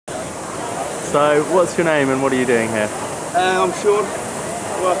So, what's your name and what are you doing here? I'm Sean.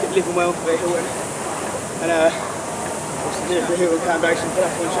 I work at Hilton for Hilton, and obviously doing the Hilton Foundation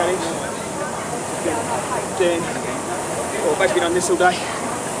Triathlon Challenge. Just been doing, well, basically done this all day.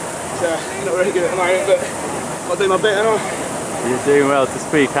 It's not really good at the moment, but I'll do my bit, and You're doing well to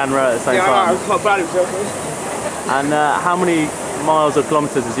speak and row at the same time. I'm quite proud of myself. And how many miles or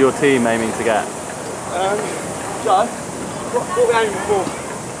kilometres is your team aiming to get? So, what are we aiming for?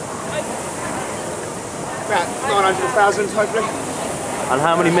 About 900,000 hopefully. And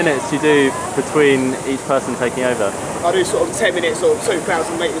how many minutes do you do between each person taking over? I do sort of 10 minutes or 2,000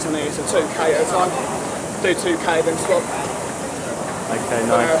 metres on each, so 2k at a time. Do 2k then stop. Okay,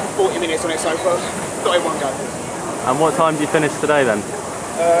 nice. 40 minutes on it so far, not in one go. And what time do you finish today then?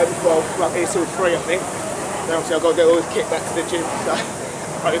 Well, like here till 3 I think. Then obviously I've got to get all this kit back to the gym, so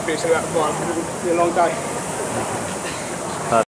I can finish at about 5. It'll be a long day.